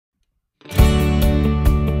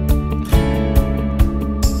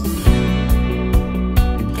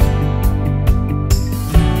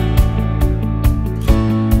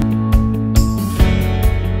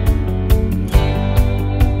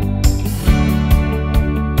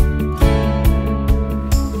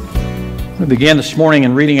We began this morning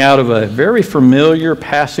in reading out of a very familiar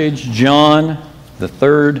passage, John, the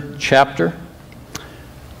 3rd chapter.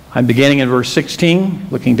 I'm beginning in verse 16,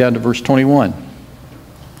 looking down to verse 21.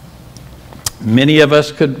 Many of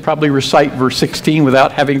us could probably recite verse 16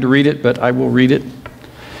 without having to read it, but I will read it.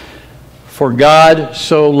 For God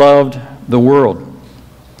so loved the world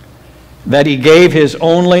that he gave his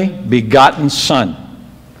only begotten Son,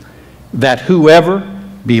 that whoever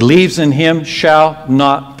believes in him shall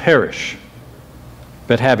not perish,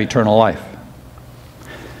 but have eternal life.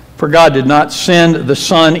 For God did not send the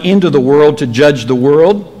Son into the world to judge the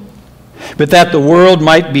world, but that the world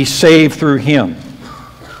might be saved through him.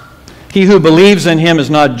 He who believes in him is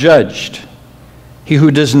not judged. He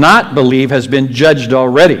who does not believe has been judged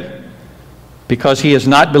already, because he has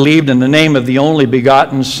not believed in the name of the only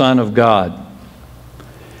begotten Son of God.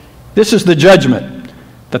 This is the judgment,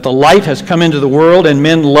 that the light has come into the world, and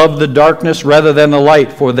men love the darkness rather than the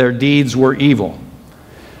light, for their deeds were evil.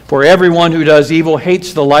 For everyone who does evil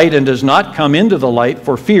hates the light and does not come into the light,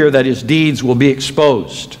 for fear that his deeds will be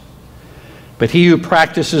exposed. But he who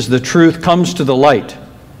practices the truth comes to the light,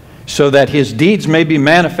 so that his deeds may be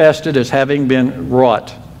manifested as having been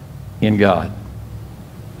wrought in God.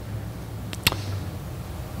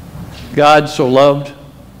 God so loved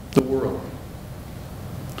the world.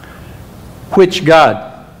 Which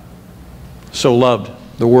God so loved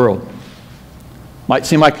the world? Might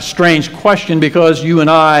seem like a strange question because you and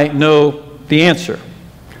I know the answer.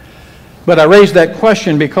 But I raise that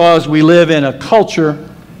question because we live in a culture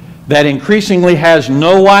that increasingly has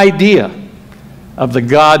no idea of the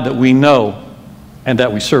God that we know and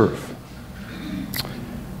that we serve.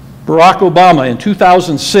 Barack Obama in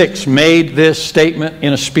 2006 made this statement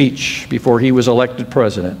in a speech before he was elected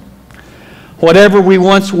president. Whatever we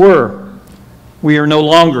once were, we are no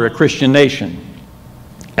longer a Christian nation,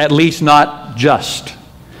 at least not just.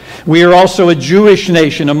 We are also a Jewish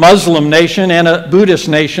nation, a Muslim nation, and a Buddhist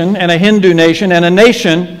nation, and a Hindu nation, and a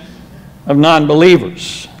nation of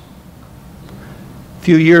non-believers. A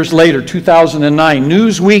few years later, 2009,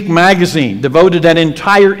 Newsweek magazine devoted an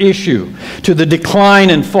entire issue to the decline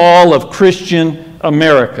and fall of Christian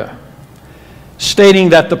America, stating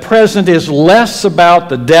that the present is less about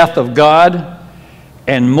the death of God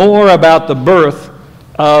and more about the birth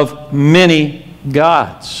of many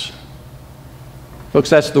gods. Folks,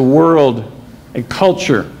 that's the world and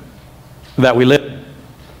culture that we live in.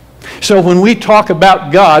 So when we talk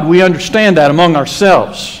about God, we understand that among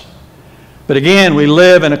ourselves. But again, we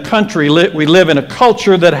live in a country, we live in a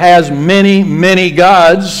culture that has many, many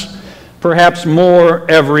gods, perhaps more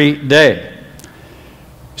every day.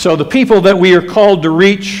 So the people that we are called to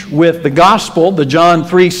reach with the gospel, the John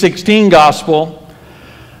 3:16 gospel,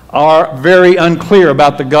 are very unclear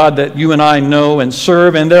about the God that you and I know and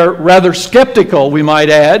serve, and they're rather skeptical, we might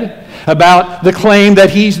add, about the claim that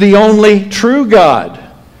he's the only true God.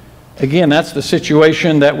 Again, that's the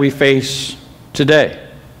situation that we face today.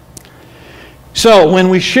 So when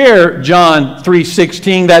we share John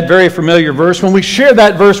 3:16, that very familiar verse, when we share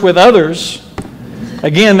that verse with others,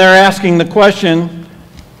 again, they're asking the question,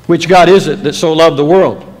 which God is it that so loved the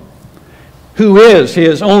world? Who is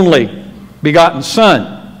his only begotten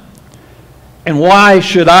Son? And why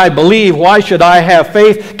should I believe? Why should I have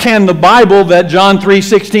faith? Can the Bible that John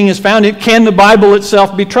 3:16 is found in, can the Bible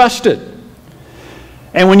itself be trusted?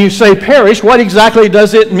 And when you say perish, what exactly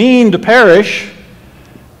does it mean to perish?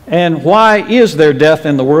 And why is there death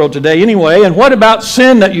in the world today anyway? And what about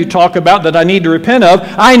sin that you talk about that I need to repent of?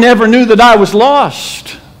 I never knew that I was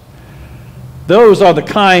lost. Those are the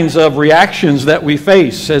kinds of reactions that we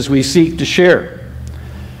face as we seek to share.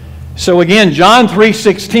 So again, John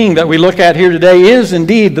 3:16 that we look at here today is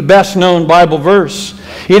indeed the best known Bible verse.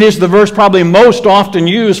 It is the verse probably most often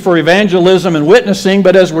used for evangelism and witnessing,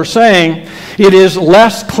 but as we're saying, it is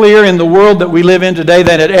less clear in the world that we live in today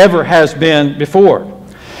than it ever has been before.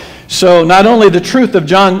 So not only the truth of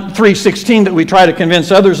John 3:16 that we try to convince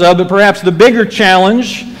others of, but perhaps the bigger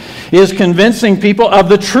challenge is convincing people of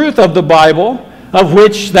the truth of the Bible, of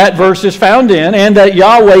which that verse is found in, and that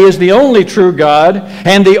Yahweh is the only true God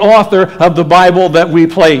and the author of the Bible that we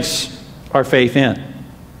place our faith in.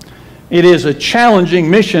 It is a challenging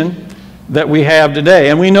mission that we have today,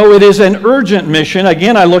 and we know it is an urgent mission.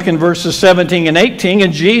 Again, I look in verses 17 and 18,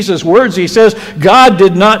 in Jesus' words, he says, God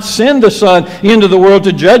did not send the Son into the world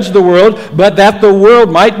to judge the world, but that the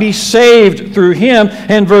world might be saved through him.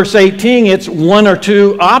 And verse 18, it's one or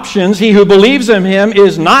two options. He who believes in him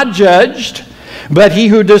is not judged, but he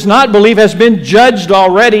who does not believe has been judged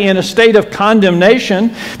already in a state of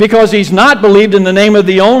condemnation, because he's not believed in the name of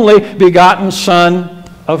the only begotten Son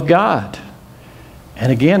of God.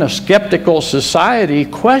 And again, a skeptical society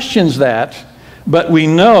questions that, but we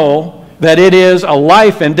know that it is a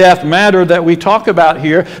life and death matter that we talk about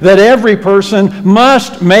here, that every person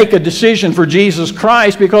must make a decision for Jesus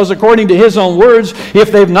Christ, because according to his own words,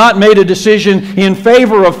 if they've not made a decision in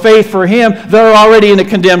favor of faith for him, they're already in a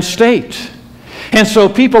condemned state. And so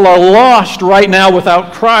people are lost right now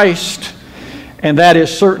without Christ, and that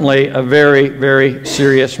is certainly a very, very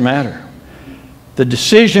serious matter. The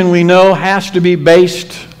decision, we know, has to be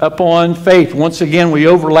based upon faith. Once again, we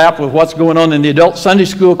overlap with what's going on in the adult Sunday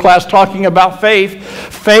school class talking about faith.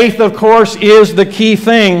 Faith, of course, is the key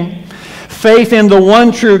thing. Faith in the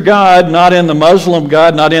one true God, not in the Muslim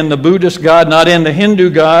God, not in the Buddhist God, not in the Hindu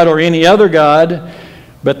God or any other God,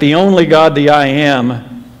 but the only God, the I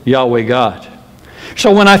Am, Yahweh God.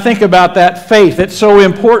 So when I think about that faith, it's so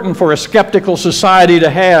important for a skeptical society to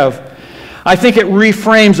have. I think it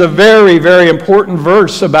reframes a very, very important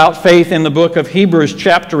verse about faith in the book of Hebrews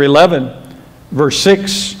chapter 11, verse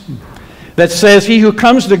 6, that says, he who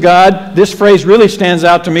comes to God, this phrase really stands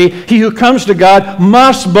out to me, he who comes to God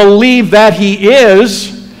must believe that he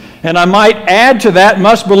is, and I might add to that,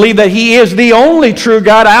 must believe that he is the only true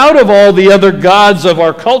God out of all the other gods of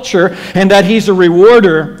our culture, and that he's a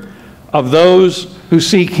rewarder of those who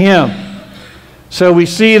seek him. So we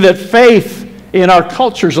see that faith in our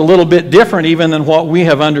culture is a little bit different even than what we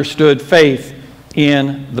have understood faith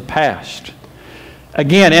in the past.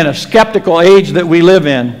 Again, in a skeptical age that we live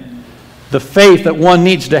in, the faith that one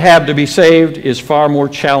needs to have to be saved is far more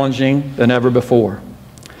challenging than ever before.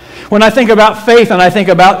 When I think about faith and I think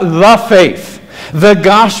about the faith, the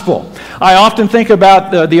gospel, I often think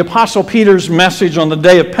about the Apostle Peter's message on the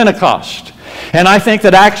day of Pentecost. And I think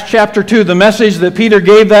that Acts chapter 2, the message that Peter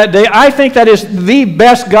gave that day, I think that is the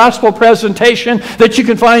best gospel presentation that you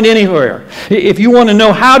can find anywhere. If you want to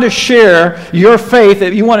know how to share your faith,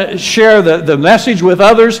 if you want to share the message with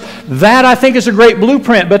others, that I think is a great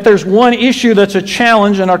blueprint. But there's one issue that's a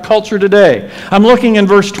challenge in our culture today. I'm looking in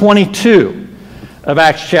verse 22 of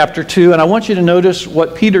Acts chapter 2, and I want you to notice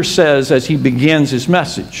what Peter says as he begins his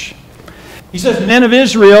message. He says, "Men of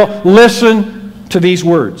Israel, listen to these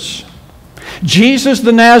words. Jesus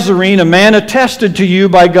the Nazarene, a man attested to you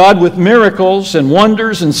by God with miracles and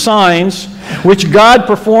wonders and signs, which God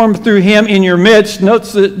performed through him in your midst."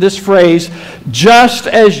 Note this phrase, "just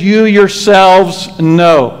as you yourselves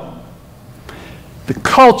know." The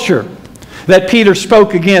culture that Peter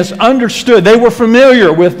spoke against understood. They were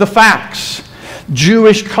familiar with the facts.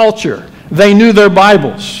 Jewish culture. They knew their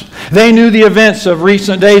Bibles. They knew the events of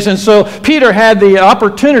recent days. And so Peter had the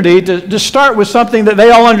opportunity to start with something that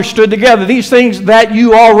they all understood together. These things that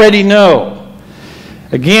you already know.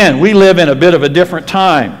 Again, we live in a bit of a different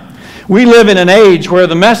time. We live in an age where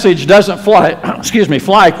the message doesn't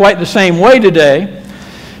fly quite the same way today,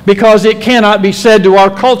 because it cannot be said to our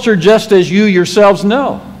culture, just as you yourselves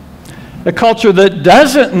know. A culture that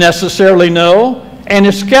doesn't necessarily know and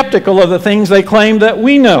is skeptical of the things they claim that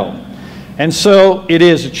we know. And so it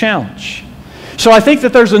is a challenge. So I think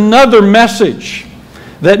that there's another message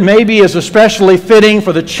that maybe is especially fitting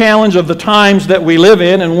for the challenge of the times that we live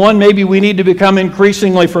in, and one maybe we need to become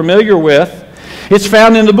increasingly familiar with. It's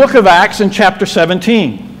found in the book of Acts in chapter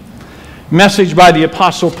 17. Message by the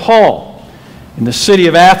Apostle Paul in the city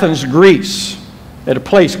of Athens, Greece, at a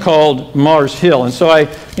place called Mars Hill. And so I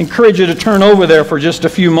encourage you to turn over there for just a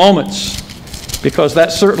few moments, because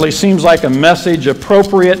that certainly seems like a message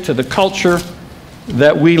appropriate to the culture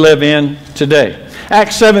that we live in today.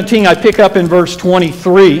 Acts 17, I pick up in verse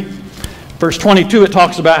 23. Verse 22, it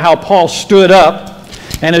talks about how Paul stood up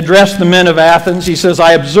and addressed the men of Athens. He says,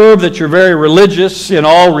 "I observe that you're very religious in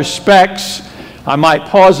all respects." I might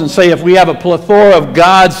pause and say, if we have a plethora of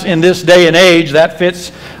gods in this day and age, that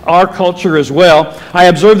fits our culture as well. "I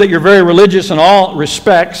observe that you're very religious in all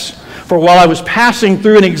respects. For while I was passing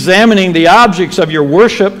through and examining the objects of your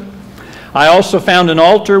worship, I also found an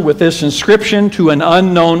altar with this inscription, 'To an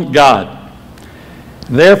unknown God.'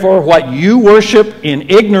 Therefore, what you worship in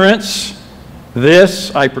ignorance,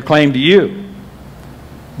 this I proclaim to you.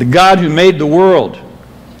 The God who made the world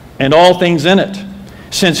and all things in it,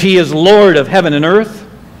 since he is Lord of heaven and earth,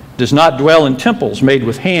 does not dwell in temples made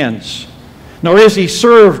with hands, nor is he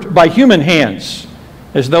served by human hands,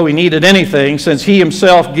 as though he needed anything, since he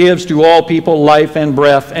himself gives to all people life and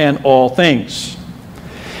breath and all things.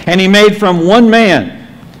 And he made from one man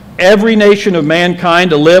every nation of mankind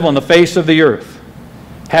to live on the face of the earth,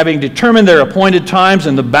 having determined their appointed times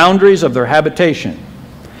and the boundaries of their habitation,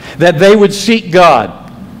 that they would seek God,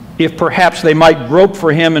 if perhaps they might grope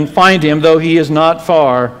for him and find him, though he is not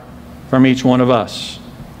far from each one of us.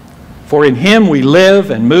 For in him we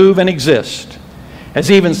live and move and exist, as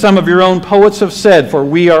even some of your own poets have said, for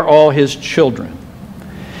we are all his children.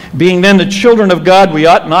 Being then the children of God, we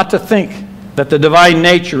ought not to think that the divine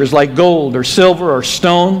nature is like gold or silver or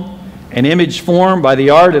stone, an image formed by the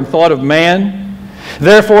art and thought of man.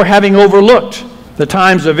 Therefore, having overlooked the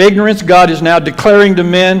times of ignorance, God is now declaring to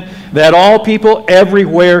men that all people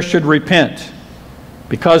everywhere should repent,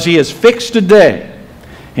 because he has fixed a day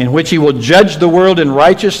in which he will judge the world in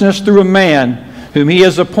righteousness through a man whom he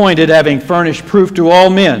has appointed, having furnished proof to all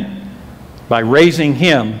men by raising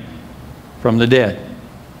him from the dead.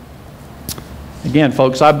 Again,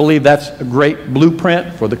 folks, I believe that's a great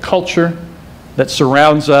blueprint for the culture that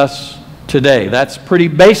surrounds us today. That's pretty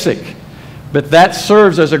basic, but that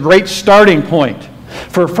serves as a great starting point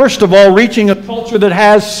for, first of all, reaching a culture that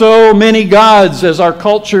has so many gods as our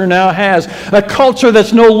culture now has. A culture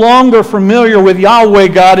that's no longer familiar with Yahweh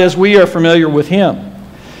God as we are familiar with him.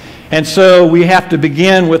 And so we have to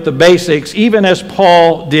begin with the basics, even as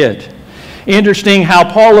Paul did. Interesting how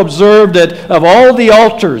Paul observed that of all the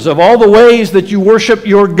altars, of all the ways that you worship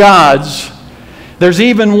your gods, there's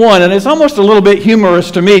even one, and it's almost a little bit humorous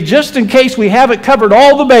to me, just in case we haven't covered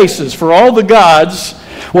all the bases for all the gods,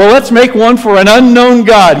 well, let's make one for an unknown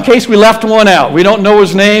God, in case we left one out. We don't know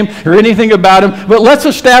his name or anything about him, but let's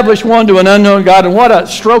establish one to an unknown God. And what a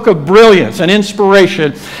stroke of brilliance and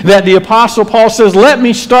inspiration that the Apostle Paul says, let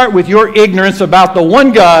me start with your ignorance about the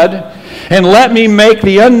one God, and let me make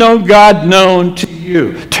the unknown God known to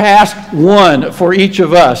you. Task one for each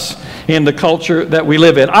of us in the culture that we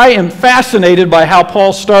live in. I am fascinated by how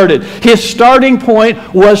Paul started. His starting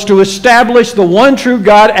point was to establish the one true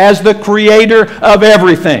God as the creator of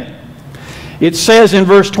everything. It says in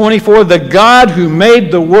verse 24, the God who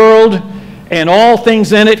made the world and all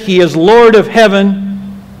things in it, he is Lord of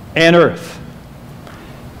heaven and earth.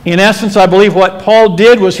 In essence, I believe what Paul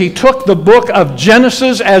did was he took the book of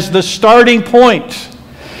Genesis as the starting point.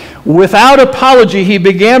 Without apology, he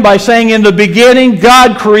began by saying, in the beginning,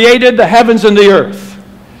 God created the heavens and the earth.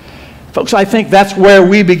 Folks, I think that's where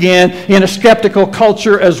we began in a skeptical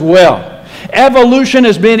culture as well. Evolution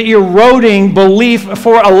has been eroding belief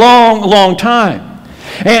for a long, long time.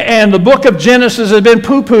 And the book of Genesis has been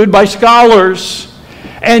poo-pooed by scholars.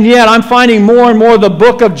 And yet I'm finding more and more the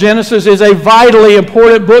book of Genesis is a vitally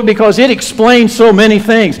important book because it explains so many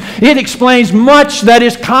things. It explains much that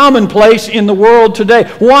is commonplace in the world today.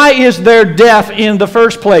 Why is there death in the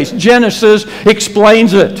first place? Genesis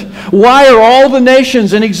explains it. Why are all the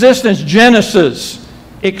nations in existence? Genesis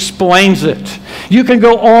explains it. You can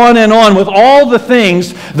go on and on with all the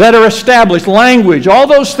things that are established, language, all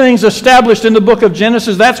those things established in the book of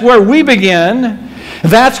Genesis. That's where we begin.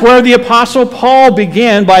 That's where the Apostle Paul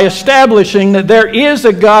began by establishing that there is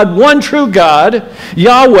a God, one true God,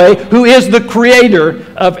 Yahweh, who is the creator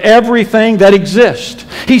of everything that exists.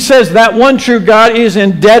 He says that one true God is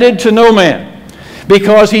indebted to no man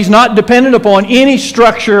because he's not dependent upon any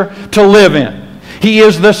structure to live in. He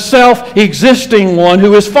is the self-existing one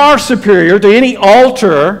who is far superior to any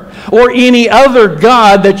altar or any other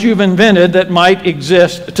God that you've invented that might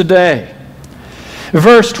exist today.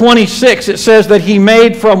 Verse 26, it says that he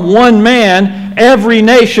made from one man every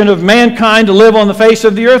nation of mankind to live on the face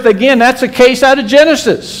of the earth. Again, that's a case out of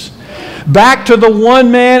Genesis. Back to the one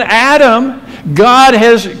man, Adam, God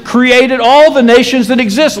has created all the nations that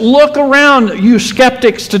exist. Look around, you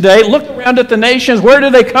skeptics today. Look around at the nations. Where do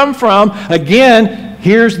they come from? Again,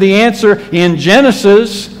 here's the answer in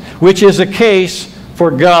Genesis, which is a case for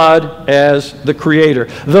God as the creator.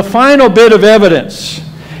 The final bit of evidence,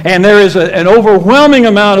 and there is an overwhelming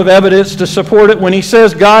amount of evidence to support it when he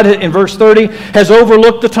says God, in verse 30, has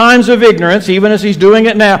overlooked the times of ignorance, even as he's doing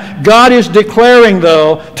it now. God is declaring,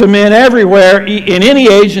 though, to men everywhere, in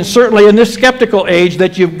any age, and certainly in this skeptical age,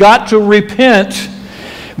 that you've got to repent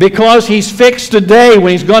because he's fixed a day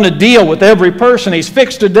when he's going to deal with every person. He's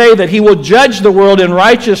fixed a day that he will judge the world in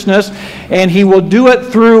righteousness, and he will do it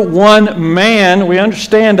through one man. We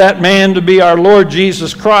understand that man to be our Lord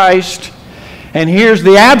Jesus Christ. And here's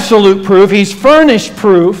the absolute proof. He's furnished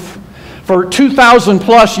proof for 2,000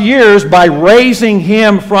 plus years by raising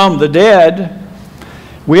him from the dead.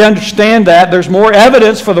 We understand that. There's more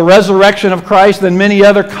evidence for the resurrection of Christ than many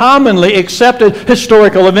other commonly accepted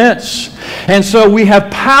historical events. And so we have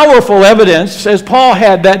powerful evidence, as Paul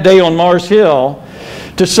had that day on Mars Hill,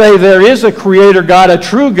 to say there is a creator God, a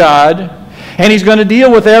true God, and he's going to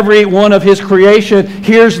deal with every one of his creation.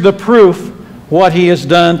 Here's the proof. What he has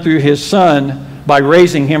done through his Son by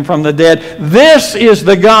raising him from the dead. This is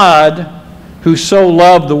the God who so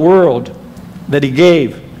loved the world that he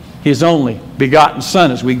gave his only begotten Son,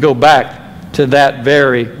 as we go back to that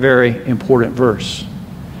very, very important verse.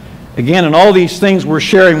 Again, in all these things we're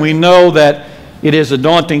sharing, we know that it is a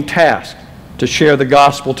daunting task to share the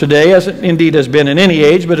gospel today, as it indeed has been in any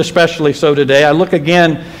age, but especially so today. I look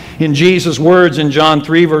again in Jesus' words in John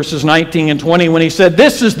 3, verses 19 and 20, when he said,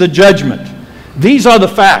 "This is the judgment. These are the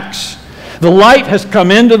facts. The light has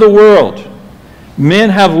come into the world.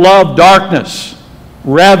 Men have loved darkness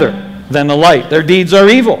rather than the light. Their deeds are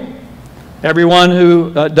evil. Everyone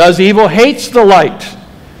who does evil hates the light,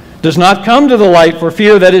 does not come to the light for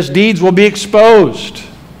fear that his deeds will be exposed."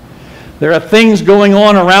 There are things going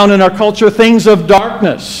on around in our culture, things of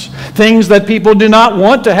darkness, things that people do not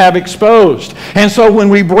want to have exposed. And so when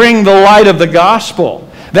we bring the light of the gospel,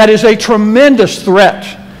 that is a tremendous threat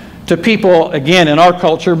to people, again, in our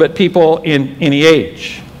culture, but people in any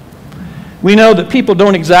age. We know that people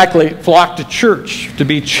don't exactly flock to church to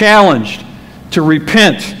be challenged, to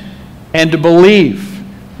repent, and to believe.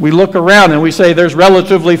 We look around and we say there's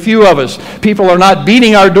relatively few of us. People are not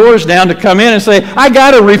beating our doors down to come in and say, "I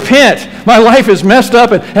got to repent. My life is messed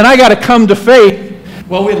up and I got to come to faith."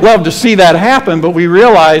 Well, we'd love to see that happen, but we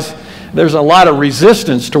realize there's a lot of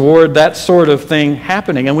resistance toward that sort of thing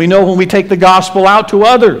happening. And we know when we take the gospel out to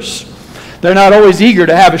others, they're not always eager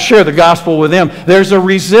to have us share the gospel with them. There's a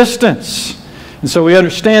resistance. And so we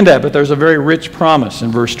understand that, but there's a very rich promise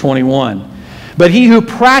in verse 21. "But he who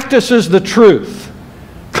practices the truth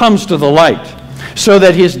comes to the light, so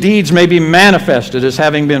that his deeds may be manifested as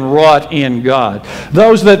having been wrought in God."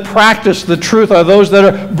 Those that practice the truth are those that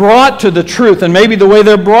are brought to the truth. And maybe the way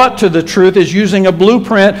they're brought to the truth is using a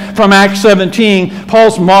blueprint from Acts 17,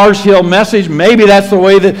 Paul's Mars Hill message. Maybe that's the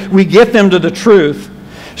way that we get them to the truth,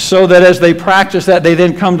 so that as they practice that, they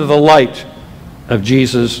then come to the light of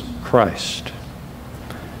Jesus Christ.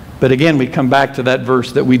 But again, we come back to that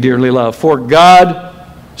verse that we dearly love. "For God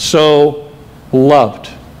so loved."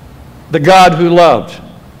 The God who loved.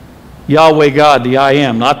 Yahweh God, the I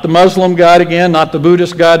Am. Not the Muslim God again, not the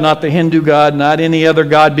Buddhist God, not the Hindu God, not any other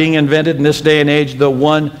God being invented in this day and age, the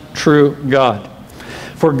one true God.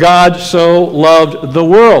 "For God so loved the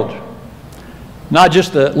world." Not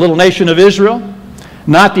just the little nation of Israel,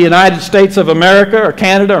 not the United States of America or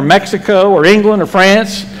Canada or Mexico or England or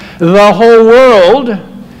France, the whole world,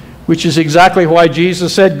 which is exactly why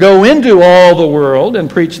Jesus said, "Go into all the world and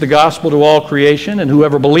preach the gospel to all creation, and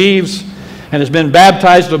whoever believes and has been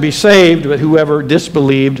baptized will be saved, but whoever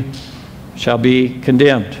disbelieved shall be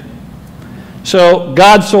condemned." So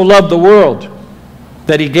God so loved the world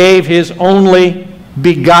that he gave his only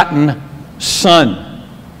begotten Son.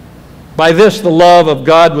 By this the love of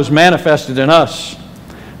God was manifested in us,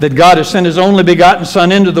 that God has sent his only begotten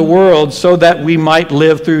Son into the world so that we might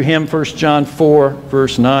live through him. 1 John 4,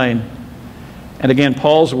 verse 9. And again,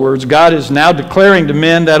 Paul's words, "God is now declaring to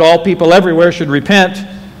men that all people everywhere should repent,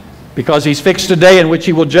 because he's fixed a day in which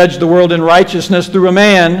he will judge the world in righteousness through a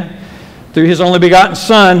man, through his only begotten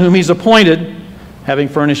Son, whom he's appointed, having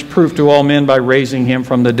furnished proof to all men by raising him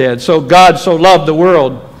from the dead." So God so loved the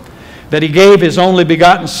world that he gave his only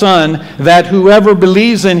begotten Son, that whoever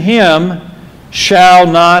believes in him shall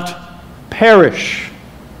not perish.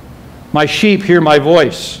 "My sheep hear my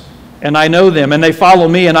voice, and I know them, and they follow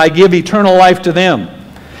me, and I give eternal life to them,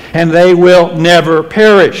 and they will never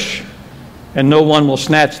perish, and no one will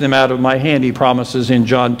snatch them out of my hand," he promises in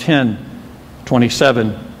John 10,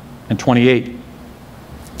 27 and 28.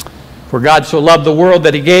 "For God so loved the world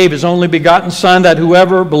that he gave his only begotten Son, that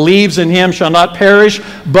whoever believes in him shall not perish,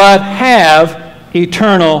 but have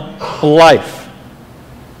eternal life.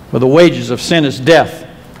 For the wages of sin is death,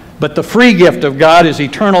 but the free gift of God is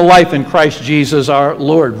eternal life in Christ Jesus our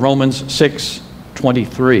Lord." Romans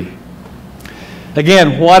 6:23.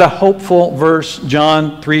 Again, what a hopeful verse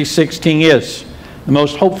John 3:16 is. The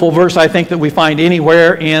most hopeful verse I think that we find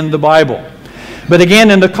anywhere in the Bible. But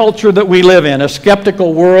again, in the culture that we live in, a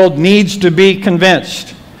skeptical world needs to be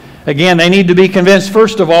convinced. Again, they need to be convinced,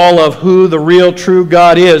 first of all, of who the real true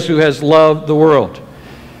God is, who has loved the world.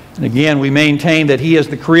 And again, we maintain that he is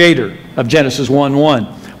the creator of Genesis 1:1.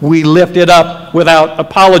 We lift it up without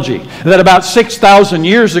apology. That about 6,000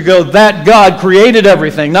 years ago, that God created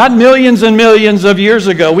everything. Not millions and millions of years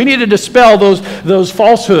ago. We need to dispel those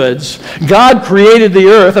falsehoods. God created the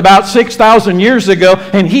earth about 6,000 years ago,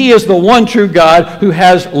 and he is the one true God who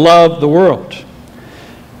has loved the world.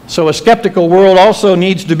 So a skeptical world also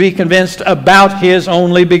needs to be convinced about his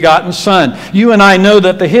only begotten Son. You and I know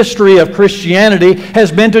that the history of Christianity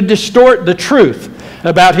has been to distort the truth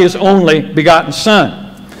about his only begotten Son.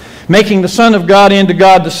 Making the Son of God into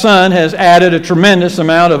God the Son has added a tremendous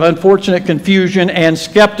amount of unfortunate confusion and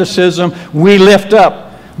skepticism. We lift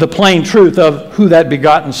up the plain truth of who that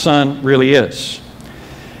begotten Son really is.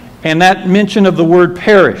 And that mention of the word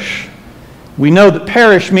perish, We know that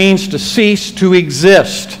perish means to cease to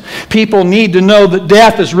exist. People need to know that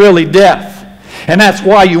death is really death. And that's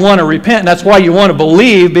why you want to repent, and that's why you want to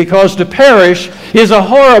believe, because to perish is a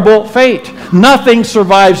horrible fate. Nothing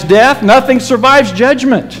survives death. Nothing survives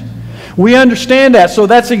judgment. We understand that, so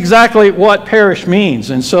that's exactly what perish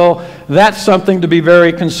means. And so that's something to be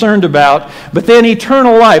very concerned about. But then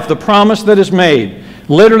eternal life, the promise that is made,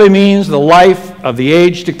 literally means the life of the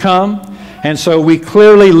age to come. And so we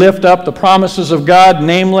clearly lift up the promises of God,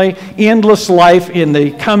 namely endless life in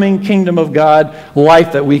the coming kingdom of God,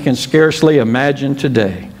 life that we can scarcely imagine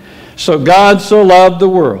today. So God so loved the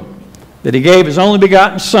world that He gave His only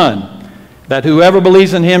begotten Son, that whoever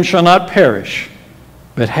believes in Him shall not perish,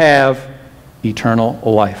 but have eternal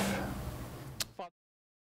life.